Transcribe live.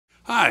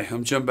Hi,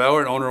 I'm Jim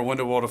Ballard, owner of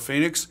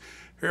Wwphx.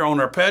 Here on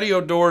our patio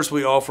doors,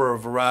 we offer a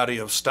variety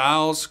of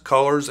styles,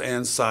 colors,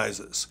 and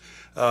sizes.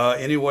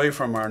 Anyway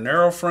from our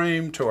narrow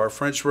frame to our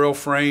French rail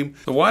frame.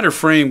 The wider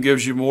frame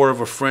gives you more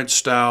of a French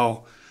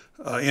style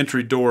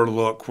entry door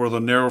look, where the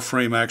narrow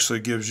frame actually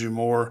gives you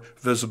more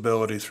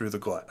visibility through the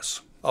glass.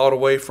 All the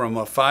way from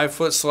a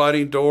 5-foot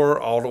sliding door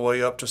all the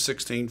way up to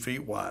 16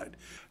 feet wide.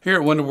 Here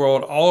at Window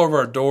World, all of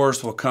our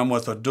doors will come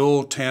with a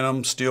dual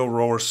tandem steel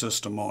roller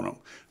system on them.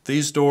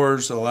 These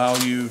doors allow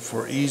you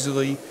for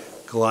easily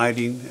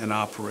gliding and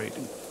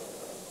operating.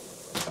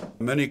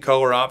 Many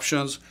color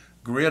options,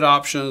 grid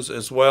options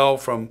as well,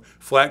 from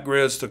flat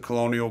grids to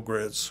colonial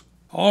grids.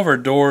 All of our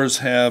doors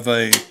have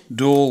a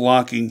dual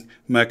locking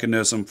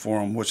mechanism for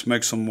them, which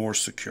makes them more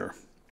secure.